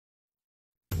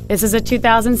This is a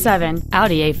 2007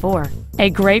 Audi A4, a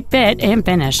great fit and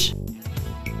finish.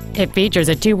 It features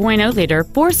a 2.0-liter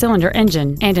four-cylinder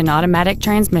engine and an automatic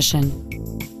transmission.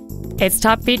 Its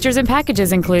top features and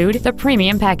packages include the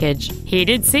premium package,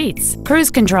 heated seats,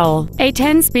 cruise control, a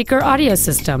 10-speaker audio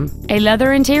system, a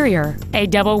leather interior, a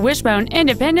double wishbone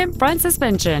independent front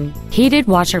suspension, heated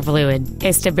washer fluid,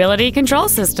 a stability control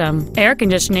system, air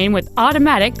conditioning with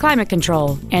automatic climate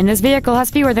control, and this vehicle has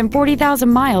fewer than 40,000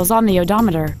 miles on the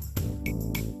odometer.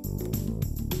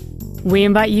 We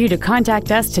invite you to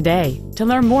contact us today to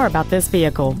learn more about this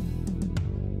vehicle.